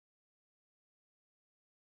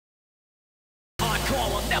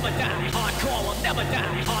Hardcore will never die. Hardcore will never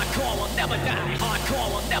die. Hardcore will never die. Hardcore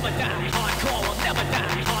will never die. Hardcore will never die.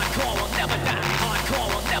 Hardcore will never die. Hardcore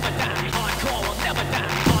will never die. Hardcore will never die.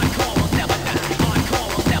 Hardcore will never die. Hardcore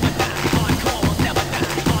will never die. Hardcore will never die.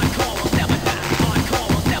 Hardcore will never die. Hardcore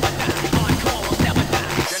will never die. Hardcore will never die.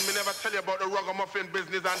 Then me never tell you about the ragamuffin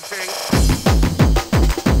business and things.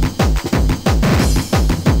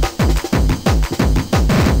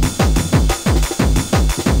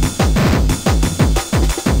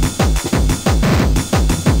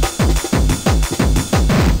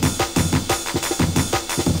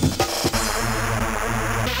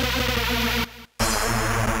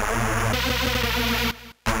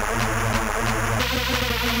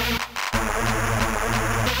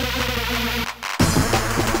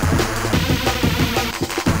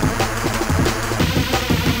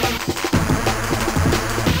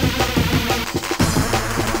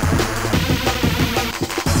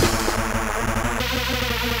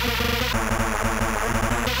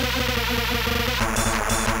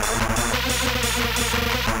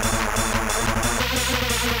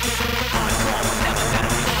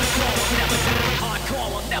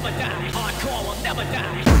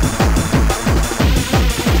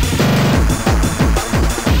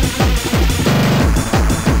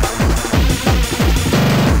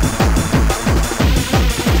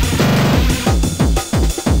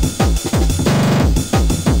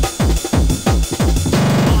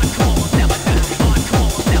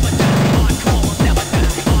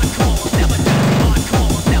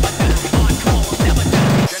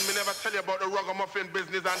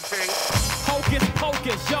 Hocus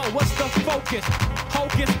pocus, yo, what's the focus?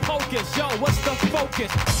 Hocus pocus, yo, what's the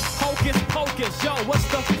focus? Hocus pocus, yo, what's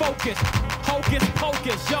the focus? Hocus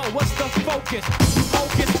pocus, yo, what's the focus?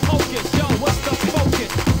 Hocus pocus, yo, what's the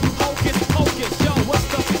focus? Hocus pocus, yo, what's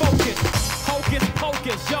the focus? Hocus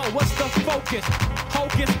pocus, yo, what's the focus?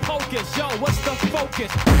 Hocus pocus, yo, what's the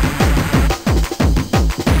focus?